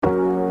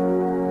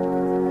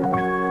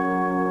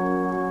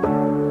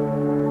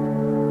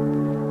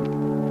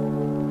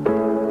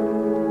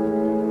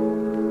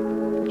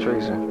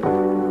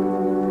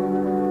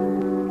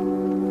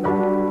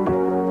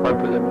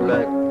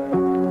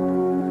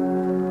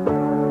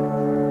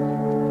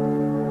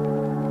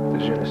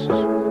Genesis.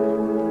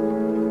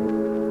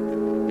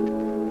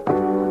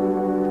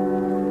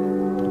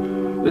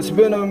 It's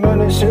been a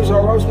minute since I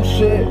wrote some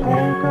shit.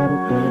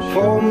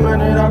 For a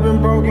minute I've been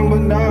broken, but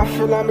now I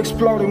feel I'm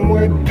exploding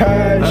with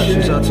passion.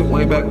 Actions I took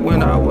way back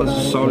when I was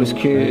a soulless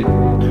kid.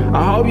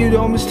 I hope you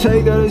don't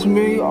mistake that it's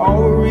me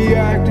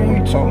overreacting.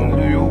 You told me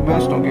do your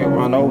best, don't get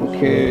run over,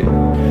 kid.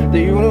 The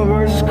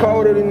universe is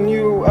colder than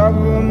you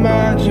ever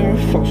imagined.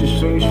 Folks, you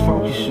strange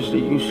focus that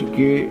you should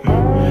get.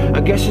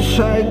 I guess it's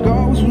how it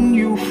goes when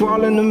you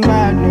fall into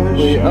madness.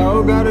 We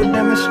all gotta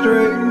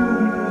demonstrate.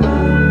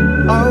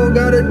 Oh,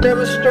 gotta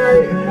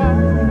demonstrate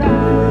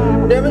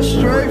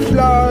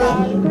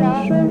flaws,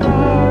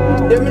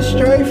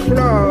 demonstrate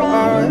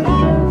flaws.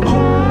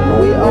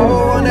 We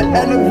all wanna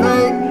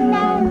elevate,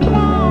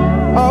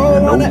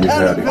 all wanna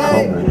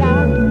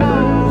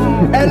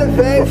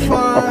elevate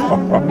far,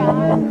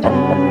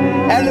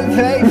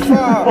 elevate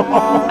far.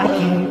 I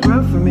can't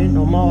run from it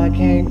no more, I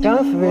can't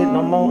gun for it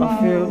no more.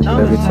 I feel numb.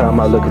 Every time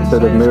I look into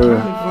the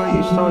mirror,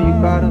 so you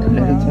gotta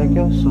let it take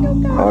your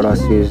soul. all I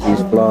see is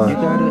these flaws. You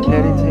gotta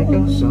let it take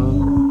your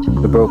soul.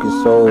 The broken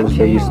souls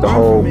that used to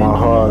hold my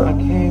heart. I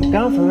can't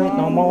go for it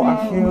no more.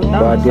 I feel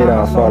Why did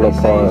I fall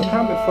apart?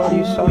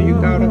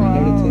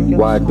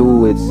 Why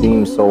do it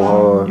seem so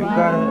hard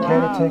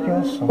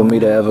for me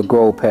to ever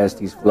grow past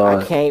these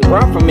flaws? I can't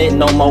run from it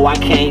no more. I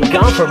can't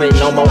gun for it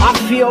no more. I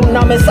feel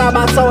numb inside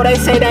my soul. They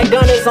say that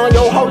gun is on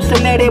your host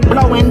and let it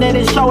blow and let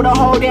it show the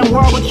whole damn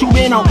world what you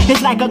been on.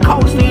 It's like a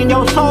coaster in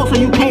your soul, so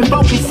you can't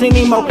focus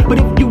anymore. But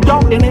if you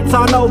don't, then it's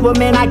all over,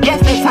 man. I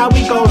guess that's how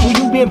it goes. When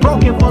you've been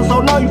broken for so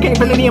long, you can't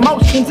feel any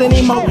emotions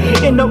anymore.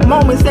 In the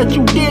moments that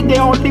you did, they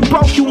only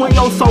broke you in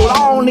your soul.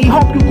 I only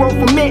hope you grow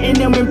from it and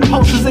them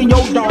impulses in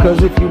your dog.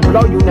 Cause if you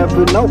blow, you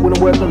never know when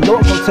where the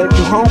Lord gon' take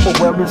you home. But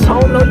where it's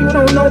home, no, you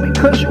don't know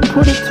because you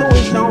put it to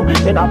his known.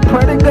 And I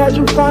pray to God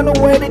you find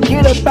a way to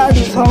get up out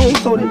this hole,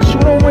 so that you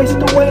don't waste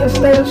away and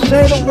stay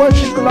ashamed of what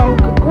your glow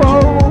could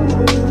grow.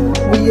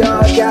 We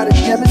all gotta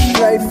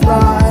demonstrate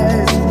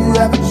flies. If you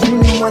ever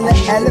truly wanna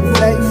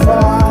elevate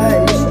far,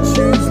 you should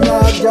choose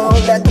love,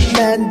 don't let the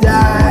man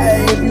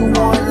die. If you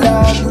want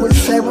love, you would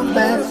save a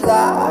man's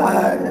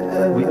life.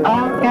 We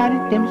all gotta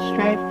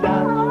demonstrate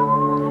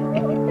flaws.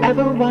 If you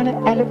ever wanna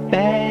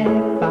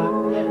elevate far,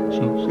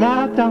 choose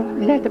love,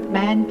 don't let the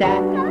man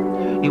die.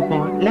 You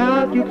want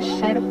love, you can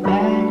say the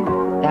man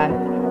die.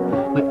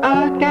 We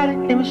all gotta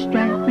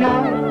demonstrate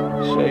flaws.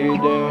 Say your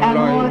damn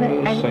life,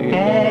 nigga, say your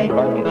damn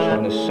life. I'm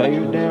trying to say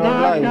your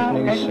damn life,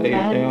 nigga, say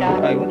your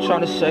damn life. I'm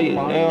trying to say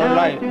your damn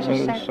life,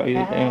 nigga, say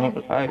your damn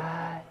life.